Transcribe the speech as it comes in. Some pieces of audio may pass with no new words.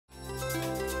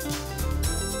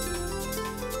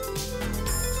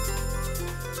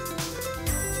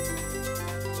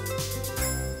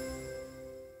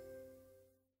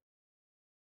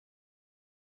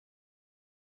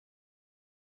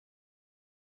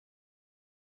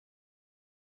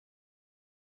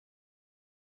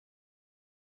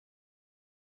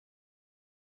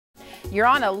You're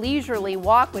on a leisurely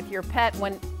walk with your pet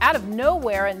when out of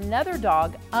nowhere another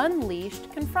dog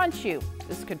unleashed confronts you.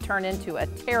 This could turn into a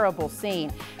terrible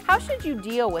scene. How should you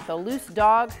deal with a loose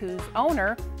dog whose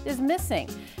owner is missing?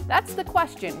 That's the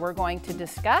question we're going to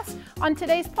discuss on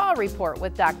today's Paw Report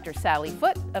with Dr. Sally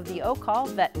Foote of the Oak Hall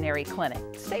Veterinary Clinic.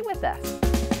 Stay with us.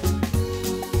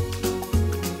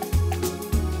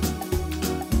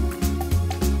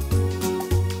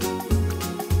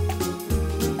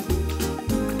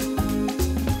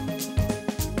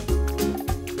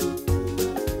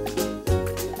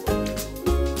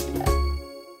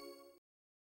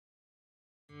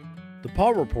 The Paw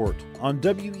Report on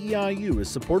WEIU is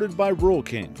supported by Rural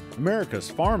King, America's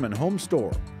farm and home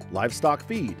store, livestock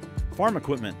feed, farm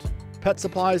equipment, pet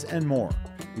supplies, and more.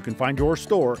 You can find your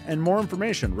store and more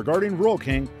information regarding Rural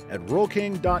King at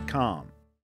ruralking.com.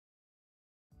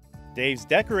 Dave's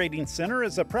Decorating Center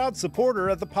is a proud supporter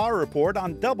of the Paw Report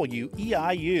on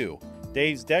WEIU.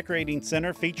 Dave's Decorating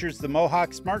Center features the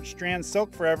Mohawk Smart Strand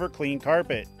Silk Forever Clean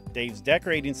Carpet. Dave's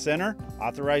Decorating Center,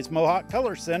 authorized Mohawk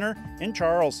Color Center in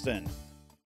Charleston.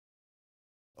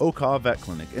 Oak Hall Vet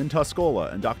Clinic in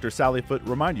Tuscola and Dr. Sally Foote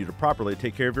remind you to properly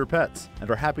take care of your pets and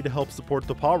are happy to help support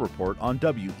the Paw Report on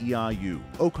WEIU.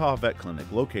 Oak Hall Vet Clinic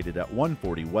located at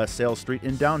 140 West Sale Street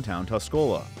in downtown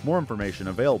Tuscola. More information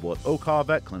available at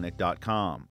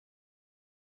oakhallvetclinic.com.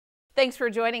 Thanks for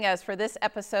joining us for this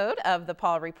episode of the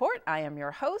Paw Report. I am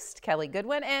your host, Kelly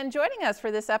Goodwin, and joining us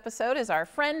for this episode is our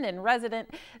friend and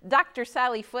resident, Dr.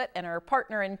 Sally Foote, and her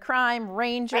partner in crime,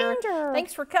 Ranger.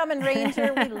 Thanks for coming,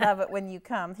 Ranger. We love it when you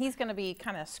come. He's going to be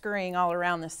kind of scurrying all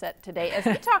around the set today as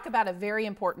we talk about a very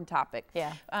important topic.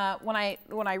 Yeah. When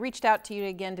I reached out to you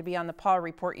again to be on the Paw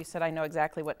Report, you said I know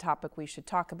exactly what topic we should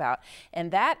talk about,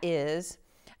 and that is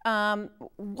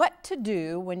what to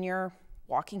do when you're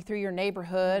walking through your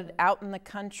neighborhood, out in the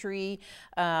country,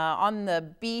 on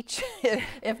the beach,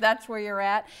 if that's where you're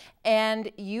at, and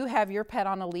you have your pet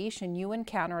on a leash and you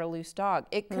encounter a loose dog.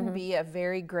 It can be a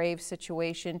very grave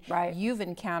situation. Right. You've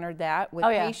encountered that with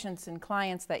patients and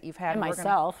clients that you've had. And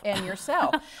myself. And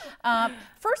yourself.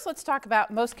 First, let's talk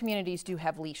about most communities do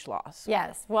have leash laws.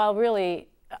 Yes. Well, really,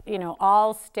 you know,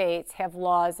 all states have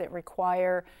laws that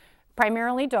require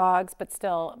primarily dogs, but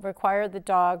still require the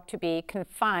dog to be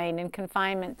confined, and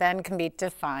confinement then can be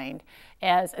defined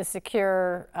as a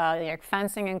secure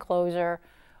fencing enclosure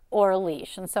or a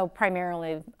leash, and so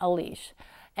primarily a leash.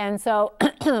 And so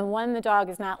when the dog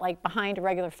is not like behind a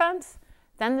regular fence,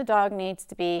 then the dog needs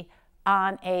to be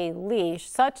on a leash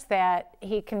such that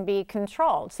he can be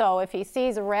controlled. So if he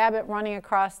sees a rabbit running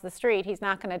across the street, he's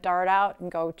not going to dart out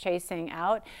and go chasing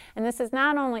out. And this is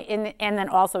not only and then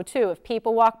also too, if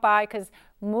people walk by, because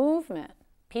movement,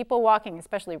 people walking,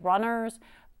 especially runners,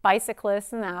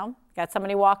 bicyclists, and now got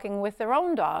somebody walking with their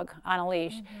own dog on a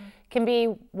leash, can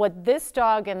be what this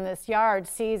dog in this yard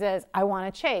sees as, I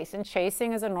want to chase, and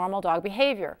chasing is a normal dog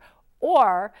behavior.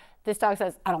 Or this dog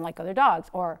says, I don't like other dogs,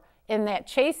 or in that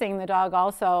chasing, the dog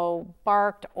also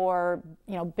barked or,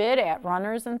 you know, bit at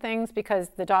runners and things because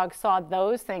the dog saw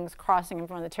those things crossing in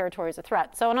front of the territory as a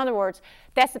threat. So in other words,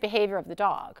 that's the behavior of the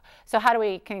dog. So how do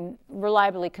we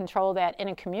reliably control that in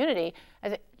a community?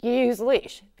 You use a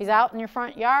leash. If he's out in your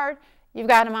front yard, you've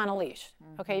got him on a leash.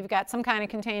 Okay, you've got some kind of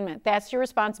containment. That's your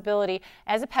responsibility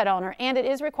as a pet owner, and it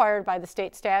is required by the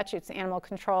state statutes, the Animal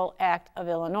Control Act of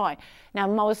Illinois. Now,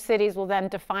 most cities will then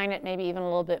define it maybe even a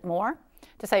little bit more,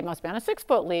 to say it must be on a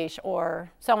 6-foot leash or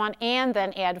so on, and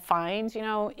then add fines, you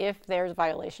know, if there's a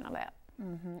violation of that.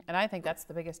 And I think that's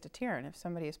the biggest deterrent, if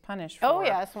somebody is punished for Oh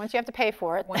yes, once you have to pay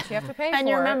for it. Once you have to pay for it. And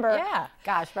you remember,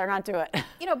 gosh, better not do it.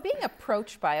 You know, being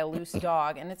approached by a loose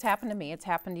dog, and it's happened to me, it's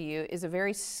happened to you, is a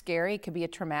very scary, it could be a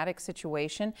traumatic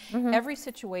situation. Every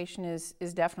situation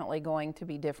is definitely going to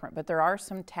be different, but there are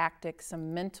some tactics,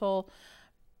 some mental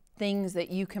things that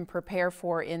you can prepare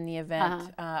for in the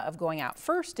event of going out.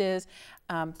 First is,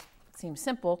 it seems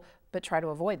simple, but try to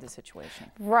avoid the situation.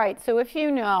 Right, so if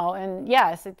you know, and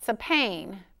yes, it's a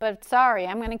pain, but sorry,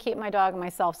 I'm going to keep my dog and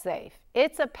myself safe.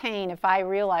 It's a pain if I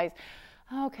realize,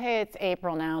 okay, it's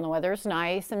April now and the weather's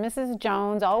nice, and Mrs.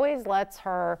 Jones always lets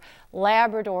her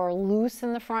Labrador loose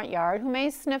in the front yard, who may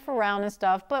sniff around and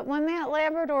stuff, but when that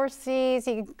Labrador sees,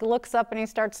 he looks up and he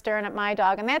starts staring at my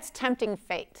dog, and that's tempting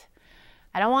fate.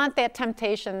 I don't want that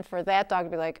temptation for that dog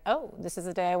to be like, oh, this is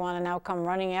the day I want to now come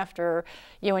running after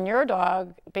you and your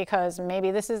dog, because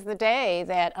maybe this is the day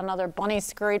that another bunny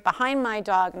scurried behind my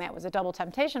dog, and that was a double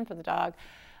temptation for the dog.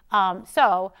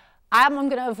 So I'm going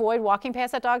to avoid walking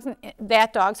past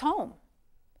that dog's home.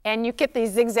 And you get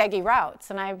these zigzaggy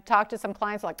routes. And I've talked to some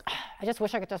clients like, oh, I just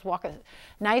wish I could just walk a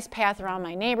nice path around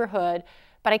my neighborhood.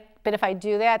 But if I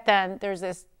do that, then there's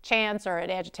this chance, or it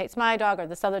agitates my dog, or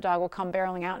this other dog will come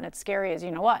barreling out and it's scary as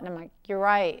you know what. And I'm like, you're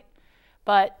right.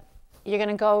 But you're going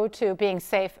to go to being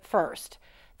safe first.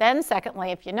 Then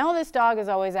secondly, if you know this dog is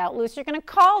always out loose, you're going to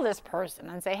call this person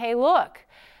and say, hey, look,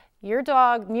 your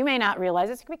dog, you may not realize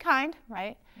this, you can be kind,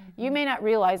 right? Mm-hmm. You may not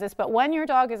realize this, but when your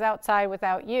dog is outside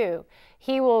without you,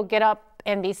 he will get up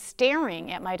and be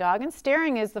staring at my dog. And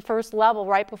staring is the first level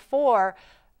right before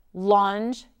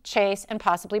lunge, chase, and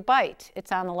possibly bite.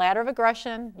 It's on the ladder of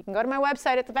aggression. You can go to my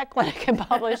website at the vet clinic and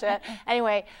publish it.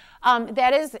 Anyway,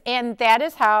 that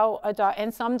is how a dog,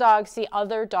 and some dogs see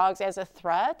other dogs as a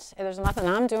threat. And there's nothing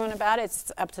I'm doing about it.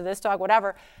 It's up to this dog,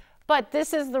 whatever. But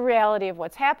this is the reality of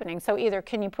what's happening. So either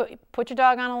can you put your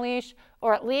dog on a leash,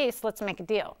 or at least let's make a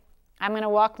deal. I'm going to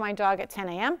walk my dog at 10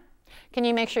 a.m. Can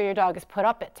you make sure your dog is put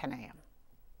up at 10 a.m.?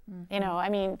 Mm-hmm. You know, I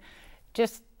mean,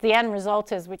 just the end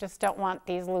result is we just don't want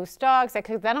these loose dogs that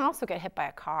could then also get hit by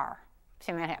a car. I've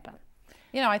seen that happen.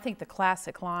 You know, I think the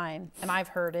classic line, and I've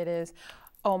heard it, is,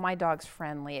 oh, my dog's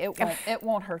friendly. It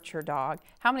won't hurt your dog.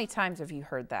 How many times have you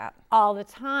heard that? All the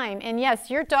time. And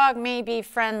yes, your dog may be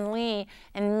friendly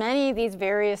in many of these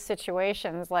various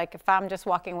situations, like if I'm just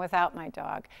walking without my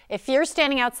dog. If you're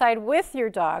standing outside with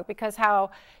your dog, because how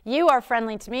you are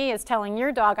friendly to me is telling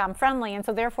your dog I'm friendly, and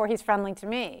so therefore he's friendly to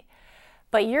me.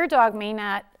 But your dog may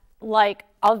not like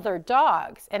other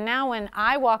dogs. And now when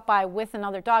I walk by with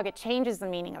another dog, it changes the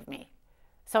meaning of me.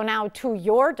 So now to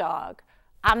your dog,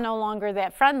 I'm no longer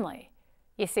that friendly,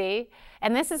 you see?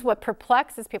 And this is what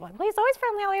perplexes people. Like, well, he's always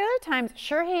friendly all the other times.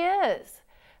 Sure he is.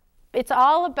 It's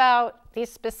all about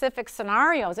these specific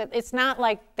scenarios. It's not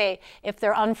like if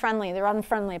they're unfriendly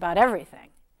about everything.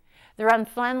 They're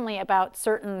unfriendly about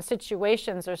certain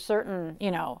situations or certain,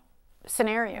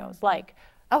 scenarios, like,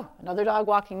 oh, another dog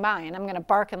walking by, and I'm going to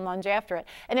bark and lunge after it.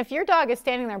 And if your dog is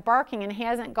standing there barking and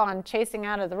hasn't gone chasing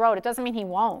out of the road, it doesn't mean he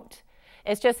won't.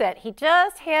 It's just that he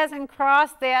just hasn't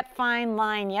crossed that fine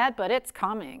line yet, but it's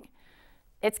coming.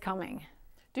 It's coming.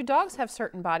 Do dogs have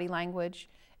certain body language?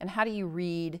 And how do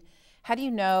you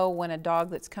know when a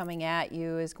dog that's coming at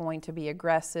you is going to be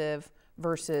aggressive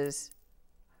versus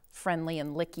friendly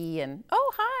and licky and,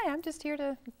 oh, hi, I'm just here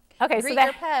to greet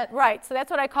your pet. Right, so that's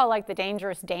what I call like the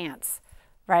dangerous dance.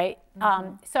 Right?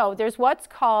 Mm-hmm. So there's what's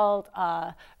called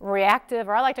reactive,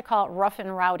 or I like to call it rough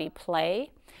and rowdy play.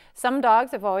 Some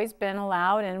dogs have always been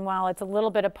allowed, and while it's a little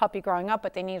bit of puppy growing up,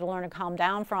 but they need to learn to calm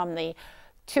down from the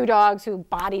two dogs who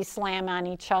body slam on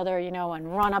each other,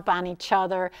 and run up on each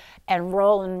other and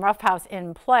roll and roughhouse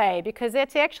in play, because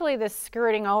it's actually the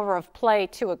skirting over of play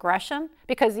to aggression.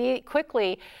 Because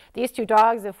quickly, these two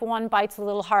dogs, if one bites a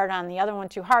little hard on the other one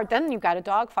too hard, then you've got a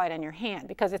dog fight on your hand,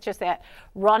 because it's just that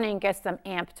running gets them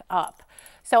amped up.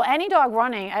 So any dog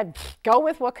running, I'd go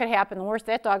with what could happen. The worst,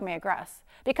 that dog may aggress.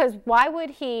 Because why would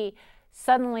he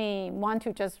suddenly want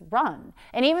to just run?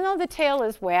 And even though the tail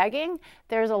is wagging,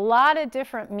 there's a lot of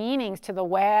different meanings to the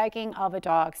wagging of a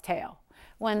dog's tail.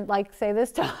 When, like, say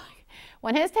this dog,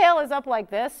 when his tail is up like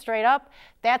this, straight up,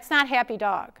 that's not happy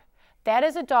dog. That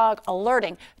is a dog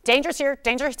alerting. Dangerous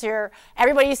here,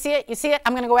 everybody, you see it,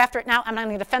 I'm going to go after it now, I'm going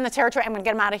to defend the territory, I'm going to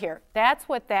get him out of here. That's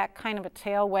what that kind of a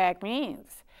tail wag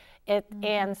means.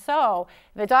 And so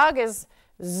if a dog is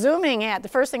zooming at, the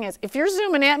first thing is, if you're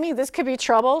zooming at me, this could be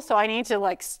trouble, so I need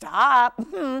to stop,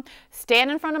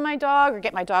 stand in front of my dog, or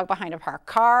get my dog behind a parked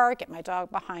car, get my dog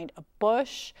behind a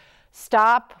bush,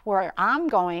 stop where I'm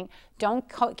going. Don't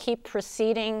keep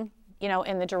proceeding,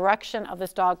 in the direction of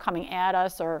this dog coming at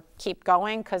us, or keep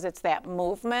going, because it's that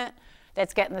movement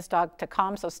that's getting this dog to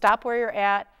come. So stop where you're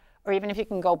at, or even if you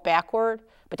can go backward,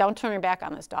 but don't turn your back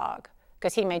on this dog,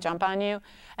 because he may jump on you.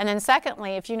 And then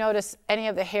secondly, if you notice any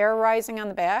of the hair rising on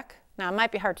the back, now it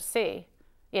might be hard to see,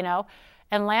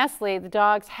 And lastly, the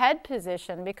dog's head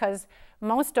position, because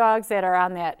most dogs that are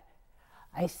on that,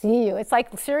 I see you, it's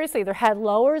like seriously, their head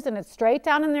lowers and it's straight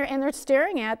down and they're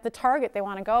staring at the target they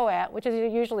want to go at, which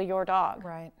is usually your dog.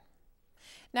 Right.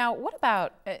 Now, what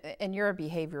about, and you're a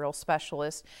behavioral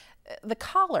specialist, the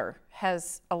collar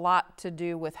has a lot to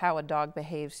do with how a dog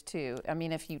behaves too. I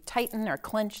mean, if you tighten or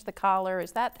clench the collar,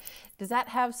 does that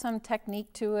have some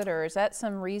technique to it, or is that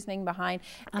some reasoning behind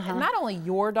not only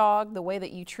your dog, the way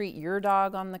that you treat your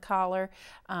dog on the collar,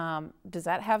 does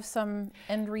that have some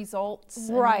end results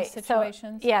in these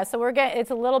situations? So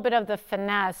it's a little bit of the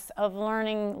finesse of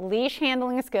learning leash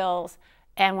handling skills.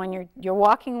 And when you're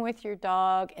walking with your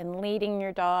dog and leading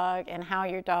your dog, and how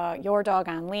your dog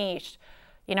on leash,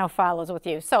 follows with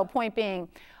you. So point being,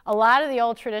 a lot of the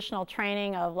old traditional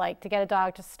training of to get a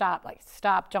dog to stop,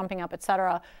 stop jumping up,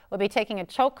 etc., would be taking a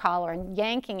choke collar and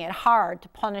yanking it hard to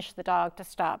punish the dog to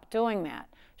stop doing that.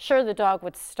 Sure, the dog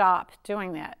would stop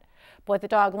doing that. But what the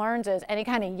dog learns is any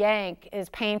kind of yank is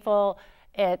painful.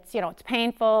 It's, it's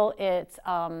painful, it's,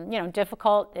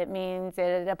 difficult. It means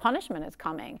a punishment is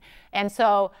coming. And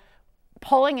so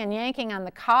pulling and yanking on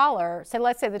the collar,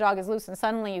 let's say the dog is loose and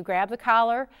suddenly you grab the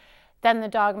collar, then the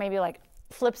dog maybe like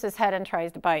flips his head and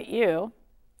tries to bite you.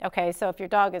 Okay, so if your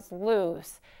dog is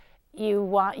loose, you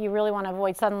really want to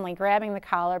avoid suddenly grabbing the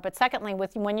collar. But secondly,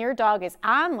 when your dog is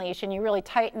on leash and you really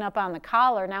tighten up on the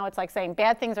collar, now it's like saying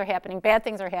bad things are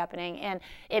happening, and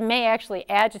it may actually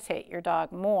agitate your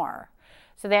dog more.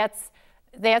 So that's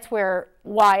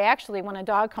why actually when a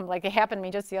dog comes, like it happened to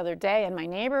me just the other day in my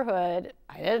neighborhood,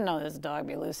 I didn't know this dog would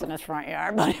be loose in his front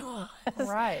yard, but it was.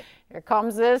 Right. Here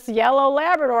comes this yellow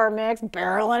Labrador mix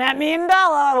barreling at me and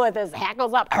Bella with his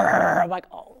hackles up. I'm like,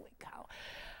 holy cow.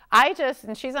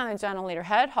 And she's on a gentle leader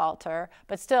head halter,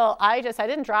 but still, I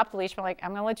didn't drop the leash, but I'm like,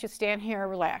 I'm gonna let you stand here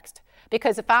relaxed.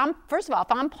 Because first of all,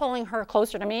 if I'm pulling her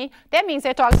closer to me, that means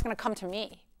that dog's gonna come to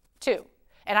me too.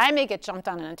 And I may get jumped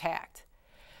on and attacked.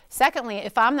 Secondly,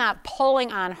 if I'm not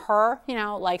pulling on her,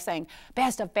 like saying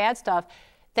bad stuff,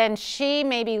 then she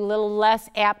may be a little less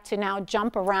apt to now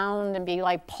jump around and be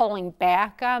like pulling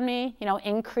back on me,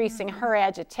 increasing her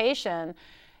agitation.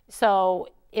 So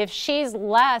if she's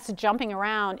less jumping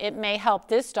around, it may help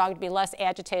this dog to be less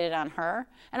agitated on her.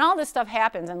 And all this stuff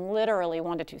happens in literally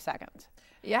 1 to 2 seconds.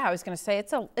 Yeah, I was going to say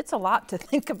it's a lot to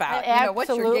think about. Absolutely.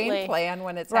 What's your game plan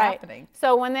when it's happening?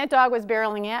 So when that dog was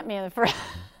barreling at me, the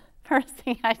first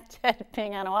thing I did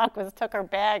being on a walk was took her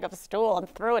bag of stool and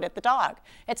threw it at the dog.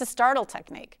 It's a startle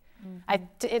technique.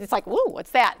 Mm-hmm. It's like, ooh,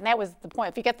 what's that? And that was the point.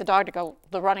 If you get the dog to go,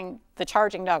 the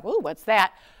charging dog, ooh, what's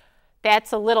that?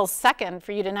 That's a little second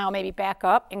for you to now maybe back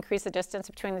up, increase the distance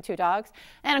between the two dogs.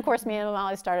 And of course, me and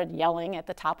Molly started yelling at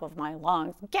the top of my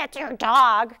lungs, get your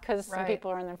dog, because some people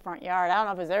are in the front yard. I don't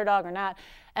know if it's their dog or not.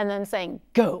 And then saying,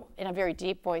 go, in a very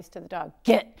deep voice to the dog,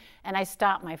 get. And I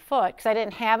stopped my foot because I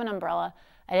didn't have an umbrella.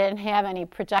 I didn't have any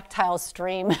projectile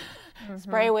stream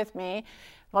spray with me.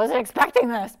 Wasn't expecting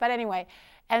this, but anyway.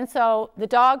 And so the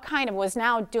dog kind of was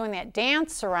now doing that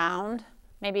dance around,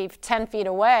 maybe 10 feet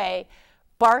away,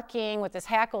 barking with his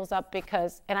hackles up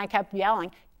and I kept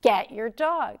yelling, get your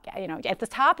dog, at the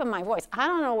top of my voice. I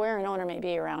don't know where an owner may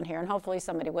be around here, and hopefully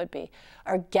somebody would be,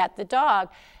 or get the dog.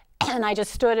 And I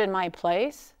just stood in my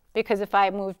place, because if I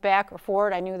moved back or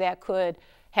forward, I knew that could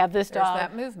have this dog. There's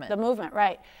that movement. The movement,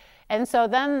 right. And so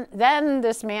then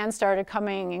this man started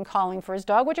coming and calling for his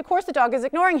dog, which of course the dog is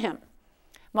ignoring him.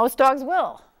 Most dogs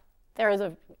will.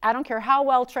 I don't care how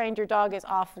well trained your dog is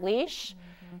off leash,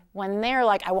 when they're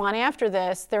like, I want after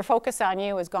this, their focus on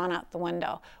you has gone out the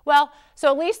window. Well,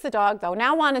 so at least the dog, though,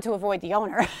 now wanted to avoid the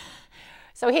owner.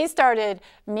 So he started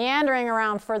meandering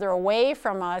around further away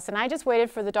from us, and I just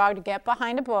waited for the dog to get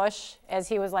behind a bush as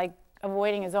he was like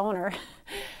avoiding his owner,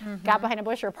 got behind a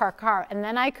bush or a parked car, and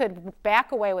then I could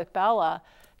back away with Bella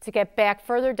to get back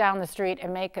further down the street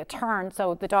and make a turn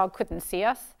so the dog couldn't see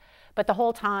us. But the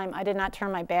whole time, I did not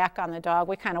turn my back on the dog.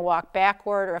 We kind of walked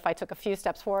backward, or if I took a few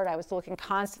steps forward, I was looking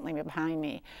constantly behind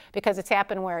me, because it's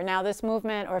happened where now this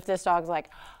movement, or if this dog's like,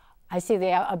 I see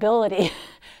the ability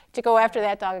to go after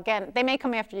that dog again, they may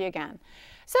come after you again.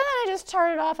 So then I just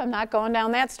charted off. I'm not going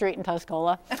down that street in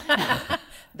Tuscola.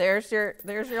 There's your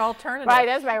alternative. Right,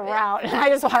 that's my route. I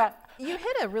just want to. You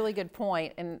hit a really good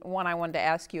point, and one I wanted to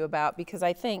ask you about, because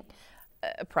I think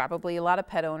probably a lot of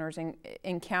pet owners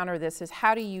encounter this, is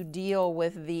how do you deal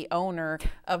with the owner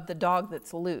of the dog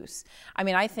that's loose? I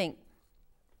mean, I think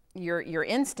your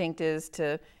instinct is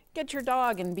to get your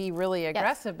dog and be really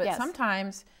aggressive, but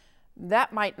sometimes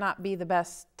that might not be the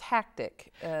best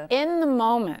tactic. In the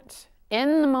moment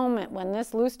when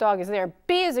this loose dog is there,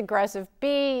 be as aggressive,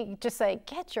 just say,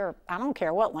 I don't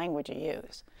care what language you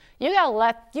use. You gotta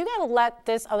let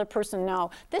this other person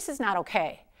know this is not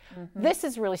okay. Mm-hmm. This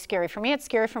is really scary for me. It's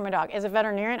scary for my dog. As a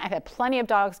veterinarian, I've had plenty of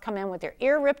dogs come in with their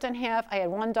ear ripped in half. I had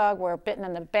one dog where bitten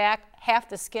in the back, half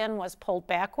the skin was pulled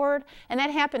backward, and that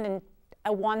happened in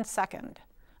 1 second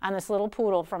on this little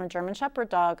poodle from a German Shepherd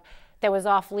dog that was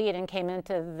off lead and came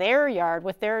into their yard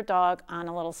with their dog on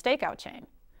a little stakeout chain.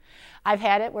 I've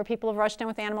had it where people have rushed in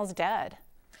with animals dead.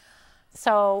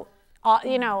 So,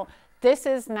 this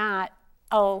is not,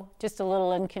 just a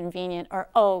little inconvenient,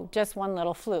 or just one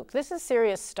little fluke. This is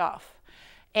serious stuff.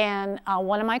 And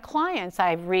one of my clients,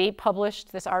 I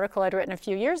republished this article I'd written a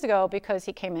few years ago, because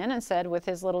he came in and said with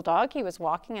his little dog, he was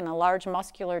walking and a large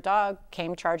muscular dog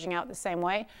came charging out the same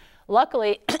way.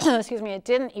 Luckily, it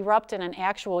didn't erupt in an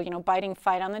actual, biting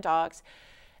fight on the dogs.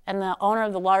 And the owner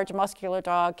of the large muscular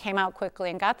dog came out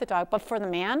quickly and got the dog. But for the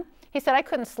man, he said, I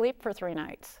couldn't sleep for 3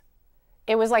 nights.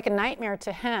 It was like a nightmare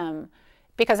to him,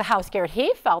 because of how scared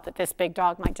he felt that this big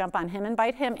dog might jump on him and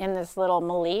bite him in this little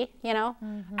melee, you know,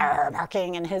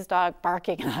 barking, and his dog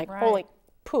barking, and like, holy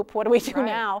poop, what do we do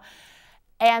now?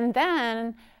 And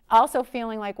then also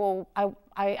feeling like, well,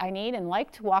 I need and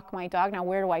like to walk my dog. Now,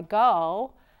 where do I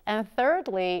go? And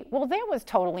thirdly, well, that was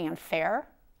totally unfair.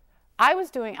 I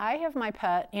have my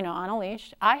pet, you know, on a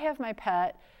leash. I have my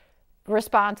pet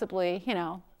responsibly, you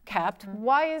know, kept.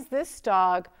 Why is this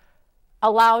dog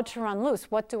allowed to run loose?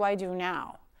 What do I do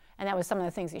now? And that was some of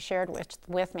the things he shared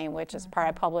with me, which is part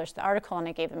I published the article, and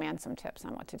I gave the man some tips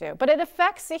on what to do. But it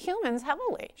affects the humans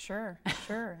heavily. Sure.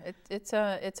 It's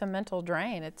a mental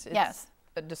drain. It's yes.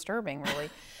 disturbing,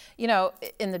 really. You know,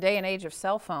 in the day and age of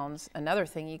cell phones, another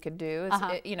thing you could do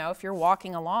is, you know, if you're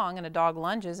walking along and a dog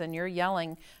lunges and you're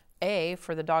yelling,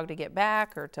 for the dog to get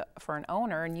back, or for an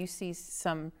owner, and you see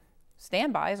some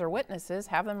standbys or witnesses,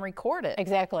 have them record it.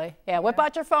 Exactly. Yeah. Whip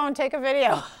out your phone, take a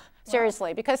video.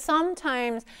 Seriously, because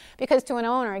sometimes, to an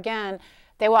owner, again,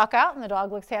 they walk out and the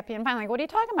dog looks happy and fine. Like, what are you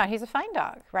talking about? He's a fine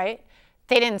dog, right?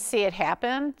 They didn't see it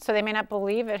happen, so they may not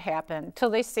believe it happened till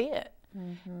they see it.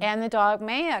 And the dog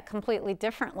may act completely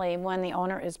differently when the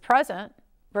owner is present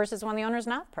versus when the owner's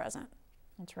not present.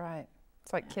 That's right.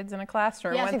 It's like kids in a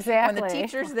classroom. Yes, when, exactly. When the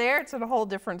teacher's there, it's a whole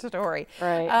different story.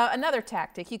 Right. Another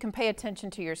tactic, you can pay attention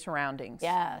to your surroundings.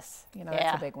 Yes. You know,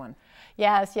 that's a big one.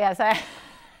 Yes.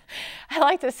 I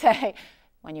like to say,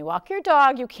 when you walk your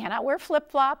dog, you cannot wear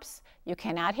flip-flops, you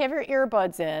cannot have your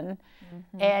earbuds in,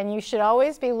 and you should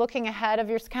always be looking ahead of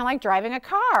yourself, kind of like driving a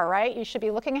car, right? You should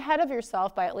be looking ahead of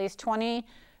yourself by at least 20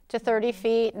 to 30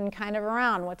 feet and kind of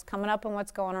around what's coming up and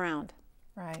what's going around.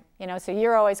 Right. You know, so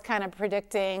you're always kind of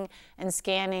predicting and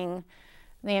scanning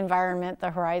the environment, the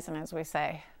horizon, as we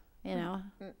say, you know.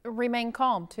 Remain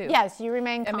calm, too. Yes, you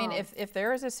remain calm. I mean, if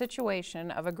there is a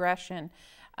situation of aggression,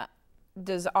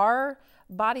 does our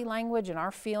body language and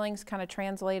our feelings kind of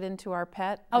translate into our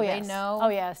pet? Do they know? Oh,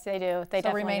 yes, they do. They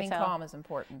definitely remaining tell. calm is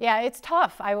important. Yeah, it's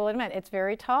tough. I will admit, it's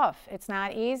very tough. It's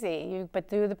not easy, but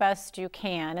do the best you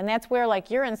can. And that's where,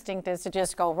 like, your instinct is to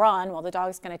just go run. Well, the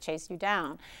dog's going to chase you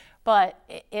down. But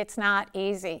it's not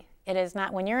easy. It is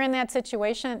not. When you're in that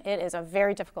situation, it is a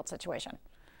very difficult situation.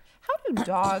 How do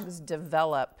dogs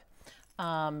develop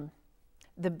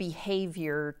the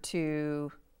behavior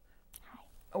to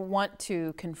want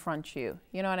to confront you?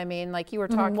 You know what I mean? Like you were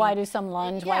talking. Why do some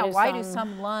lunge? Yeah, why do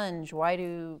some lunge? Why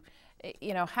do,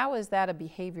 you know, how is that a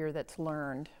behavior that's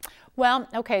learned? Well,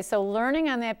 okay, so learning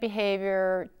on that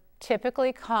behavior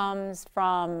typically comes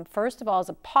from, first of all, as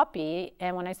a puppy,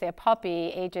 and when I say a puppy,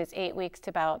 ages 8 weeks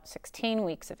to about 16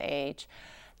 weeks of age.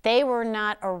 They were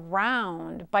not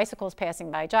around bicycles passing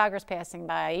by, joggers passing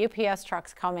by, UPS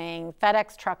trucks coming,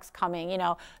 FedEx trucks coming, you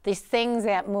know, these things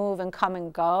that move and come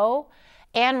and go,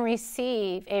 and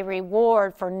receive a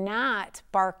reward for not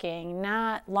barking,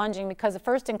 not lunging, because the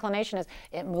first inclination is,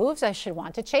 it moves, I should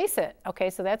want to chase it.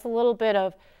 Okay, so that's a little bit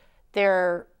of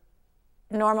their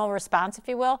normal response, if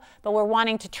you will, but we're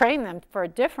wanting to train them for a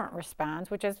different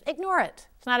response, which is ignore it.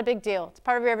 It's not a big deal. It's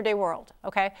part of your everyday world,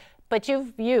 okay? But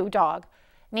you, dog,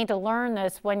 need to learn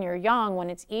this when you're young, when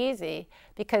it's easy,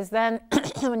 because then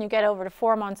when you get over to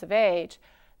 4 months of age,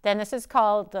 then this is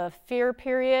called the fear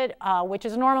period, which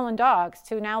is normal in dogs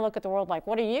to now look at the world like,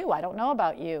 what are you? I don't know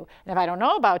about you. And if I don't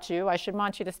know about you, I should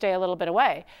want you to stay a little bit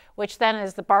away, which then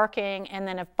is the barking. And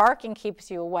then if barking keeps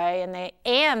you away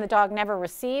and the dog never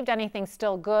received anything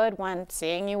still good when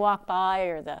seeing you walk by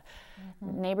or the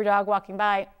neighbor dog walking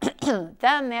by,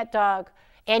 then that dog,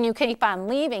 and you keep on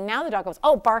leaving, now the dog goes,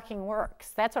 oh, barking works.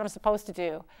 That's what I'm supposed to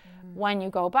do when you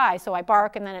go by. So I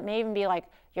bark, and then it may even be like,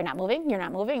 you're not moving, you're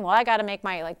not moving. Well, I got to make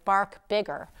my bark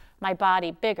bigger, my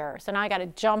body bigger. So now I got to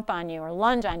jump on you or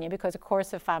lunge on you because, of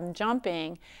course, if I'm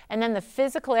jumping, and then the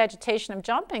physical agitation of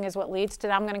jumping is what leads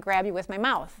to I'm going to grab you with my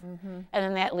mouth. And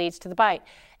then that leads to the bite.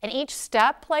 And each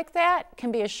step like that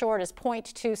can be as short as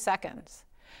 0.2 seconds.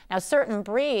 Now, certain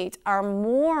breeds are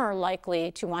more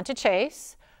likely to want to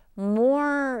chase,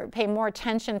 pay more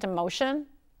attention to motion,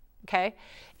 okay,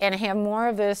 and have more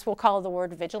of this, we'll call the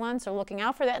word vigilance or looking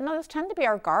out for that. And those tend to be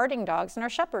our guarding dogs and our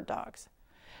shepherd dogs.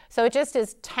 So it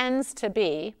just tends to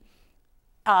be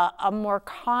a more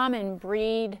common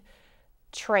breed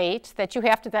trait that you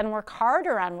have to then work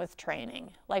harder on with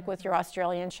training, like with your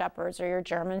Australian shepherds or your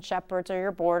German shepherds or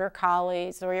your border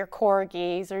collies or your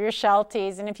corgis or your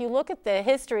shelties. And if you look at the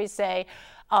history, say,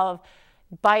 of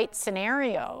bite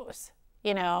scenarios,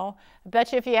 you know, I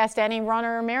bet you if you asked any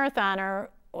runner or marathoner,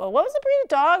 well, what was the breed of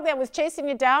dog that was chasing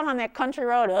you down on that country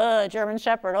road? German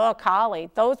Shepherd, collie.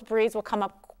 Those breeds will come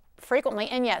up frequently.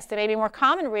 And yes, they may be more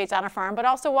common breeds on a farm, but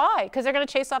also why? Because they're going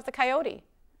to chase off the coyote.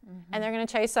 And they're going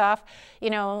to chase off,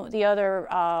 the other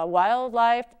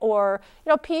wildlife, or,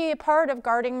 be a part of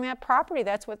guarding that property.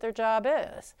 That's what their job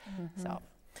is. So,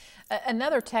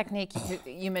 another technique,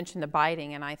 you mentioned the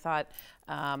biting, and I thought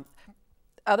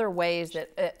other ways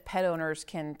that pet owners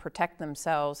can protect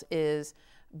themselves is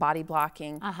body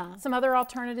blocking. Some other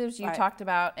alternatives you talked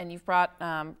about, and you've brought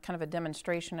kind of a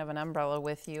demonstration of an umbrella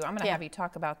with you. I'm going to have you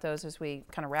talk about those as we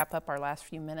kind of wrap up our last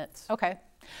few minutes. Okay.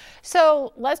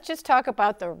 So let's just talk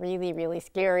about the really, really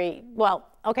scary,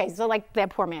 so like that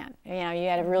poor man, you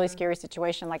had a really scary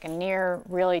situation, like a near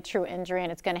really true injury,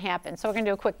 and it's going to happen. So we're going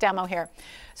to do a quick demo here.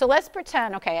 So let's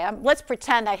pretend, let's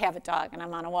pretend I have a dog and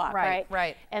I'm on a walk, right?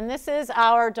 Right. And this is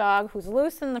our dog who's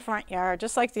loose in the front yard,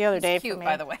 just like the other day cute, for me.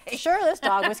 By the way. Sure, this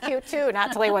dog was cute too,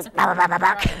 not till he was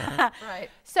Right.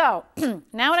 So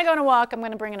now when I go on a walk, I'm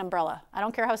going to bring an umbrella. I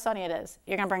don't care how sunny it is.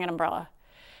 You're going to bring an umbrella.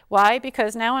 Why?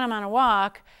 Because now when I'm on a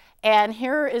walk, and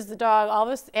here is the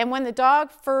dog, and when the dog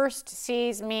first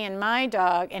sees me and my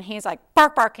dog, and he's like,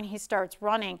 bark, bark, and he starts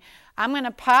running, I'm going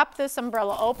to pop this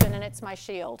umbrella open, and it's my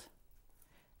shield,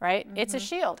 right? It's a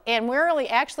shield. And where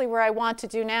I want to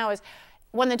do now is,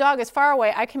 when the dog is far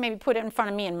away, I can maybe put it in front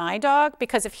of me and my dog,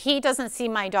 because if he doesn't see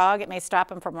my dog, it may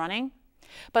stop him from running.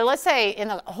 But let's say in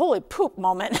the holy poop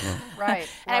moment, and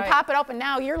I pop it open,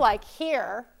 now you're like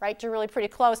here, right? You're really pretty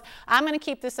close. I'm going to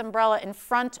keep this umbrella in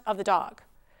front of the dog,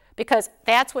 because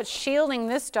that's what's shielding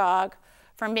this dog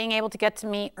from being able to get to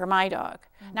me or my dog.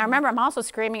 Now remember, I'm also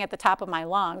screaming at the top of my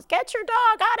lungs, get your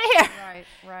dog out of here.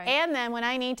 Right. And then when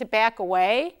I need to back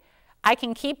away, I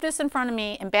can keep this in front of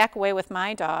me and back away with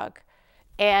my dog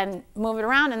and move it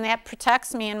around, and that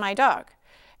protects me and my dog.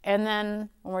 And then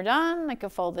when we're done, I can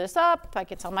fold this up. I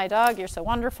can tell my dog, you're so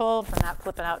wonderful for not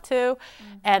flipping out too.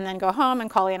 And then go home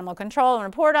and call animal control and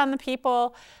report on the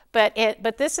people. But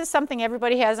this is something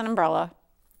everybody has an umbrella.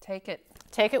 Take it.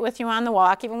 Take it with you on the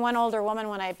walk. Even one older woman,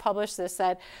 when I published this,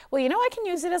 said, well, I can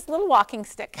use it as a little walking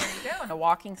stick. There you go. And a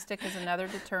walking stick is another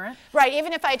deterrent. Right.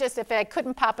 Even if I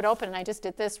couldn't pop it open and I just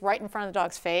did this right in front of the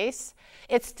dog's face,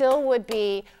 it still would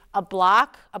be a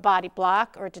block, a body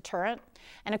block, or a deterrent.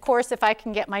 And of course, if I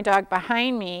can get my dog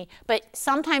behind me, but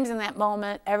sometimes in that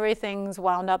moment, everything's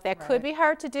wound up. That could be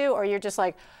hard to do, or you're just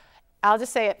like, I'll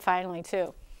just say it finally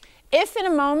too. If in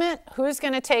a moment, who's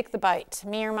going to take the bite,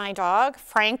 me or my dog?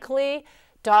 Frankly,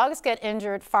 dogs get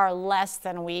injured far less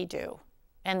than we do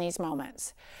in these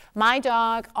moments. My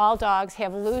dog, all dogs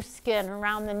have loose skin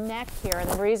around the neck here, and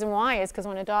the reason why is because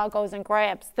when a dog goes and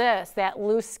grabs this, that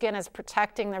loose skin is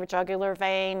protecting their jugular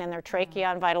vein and their trachea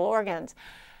and vital organs.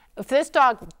 If this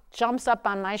dog jumps up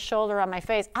on my shoulder, on my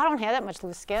face, I don't have that much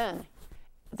loose skin.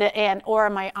 Or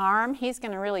on my arm, he's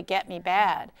going to really get me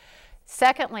bad.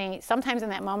 Secondly, sometimes in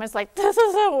that moment, it's like, this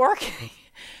isn't working.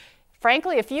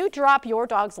 Frankly, if you drop your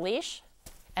dog's leash,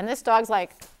 and this dog's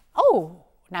like, oh,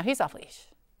 now he's off leash.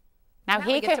 Now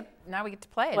we get to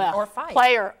play or fight.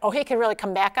 He could really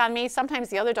come back on me. Sometimes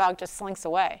the other dog just slinks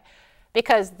away,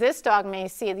 because this dog may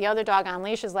see the other dog on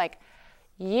leash is like,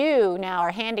 you now are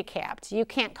handicapped. You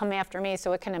can't come after me,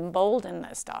 so it can embolden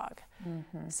this dog.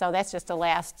 So that's just a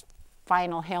last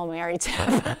final Hail Mary tip.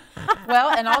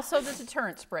 Well, and also the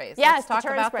deterrent sprays. Yes, let's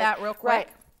talk about that real quick. Right.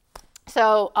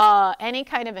 So any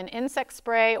kind of an insect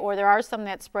spray, or there are some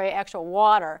that spray actual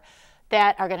water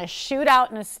that are going to shoot out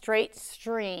in a straight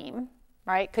stream,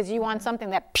 right? Because you want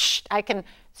something that I can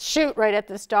shoot right at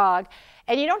this dog.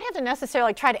 And you don't have to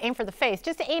necessarily try to aim for the face.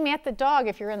 Just aim at the dog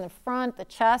if you're in the front, the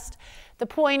chest. The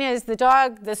point is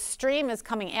the stream is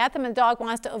coming at them, and the dog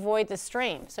wants to avoid the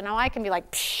stream. So now I can be like,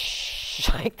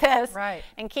 like this,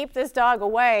 and keep this dog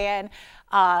away. And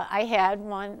I had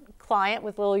one client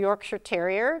with a little Yorkshire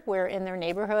Terrier where in their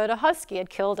neighborhood a husky had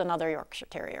killed another Yorkshire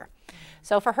Terrier.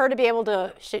 So for her to be able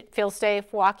to feel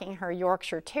safe walking her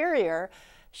Yorkshire Terrier,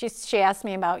 she asked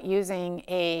me about using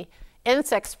a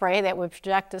insect spray that would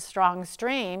project a strong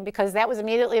stream, because that was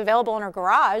immediately available in her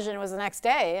garage, and it was the next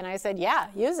day. And I said, yeah,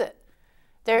 use it.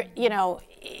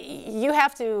 You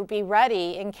have to be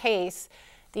ready in case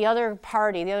the other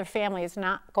party, the other family, is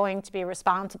not going to be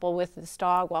responsible with this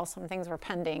dog while some things were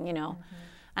pending, on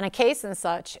a case and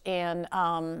such. And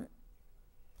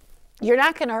you're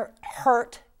not going to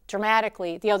hurt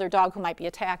dramatically the other dog who might be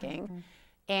attacking.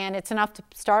 And it's enough to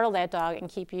startle that dog and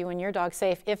keep you and your dog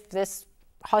safe if this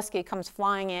husky comes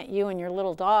flying at you and your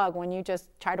little dog when you just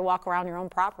try to walk around your own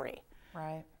property.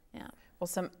 Right. Yeah. Well,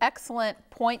 some excellent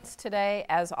points today,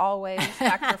 as always,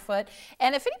 Dr. Foote.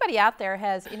 And if anybody out there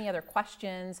has any other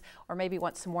questions or maybe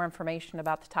wants some more information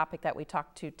about the topic that we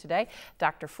talked to today,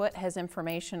 Dr. Foote has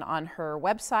information on her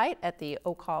website at the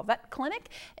Ocala Vet Clinic,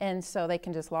 and so they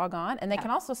can just log on, and they can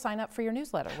also sign up for your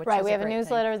newsletter. Which right, is we have a great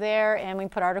newsletter thing. there, and we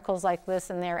put articles like this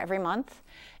in there every month.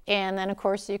 And then, of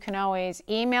course, you can always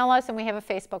email us, and we have a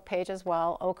Facebook page as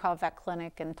well, Ocala Vet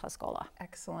Clinic in Tuscola.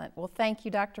 Excellent. Well, thank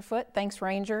you, Dr. Foote. Thanks,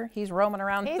 Ranger. He's roaming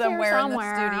around He's somewhere in the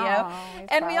studio. Oh,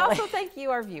 and we also thank you,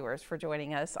 our viewers, for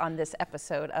joining us on this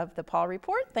episode of the Paul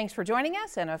Report. Thanks for joining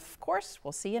us, and of course,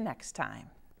 we'll see you next time.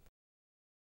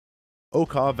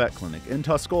 Ocala Vet Clinic in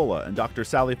Tuscola and Dr.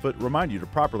 Sally Foote remind you to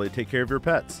properly take care of your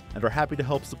pets and are happy to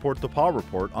help support the Paul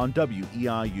Report on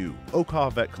WEIU.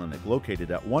 Ocala Vet Clinic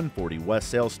located at 140 West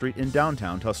Sales Street in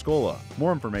downtown Tuscola.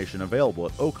 More information available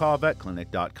at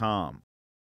ocalavetclinic.com.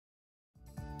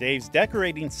 Dave's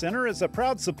Decorating Center is a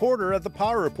proud supporter of the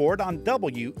Power Report on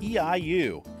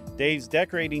WEIU. Dave's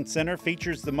Decorating Center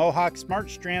features the Mohawk Smart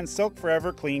Strand Silk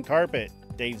Forever Clean Carpet.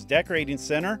 Dave's Decorating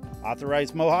Center,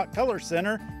 authorized Mohawk Color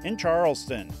Center in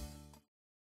Charleston.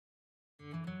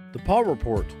 The Paul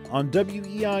Report on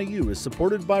WEIU is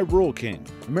supported by Rural King,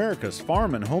 America's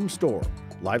farm and home store,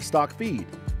 livestock feed,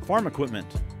 farm equipment,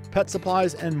 pet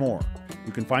supplies, and more.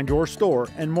 You can find your store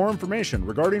and more information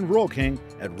regarding Rural King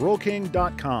at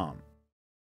ruralking.com.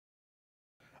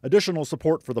 Additional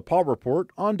support for the Paul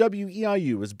Report on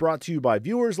WEIU is brought to you by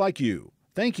viewers like you.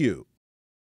 Thank you.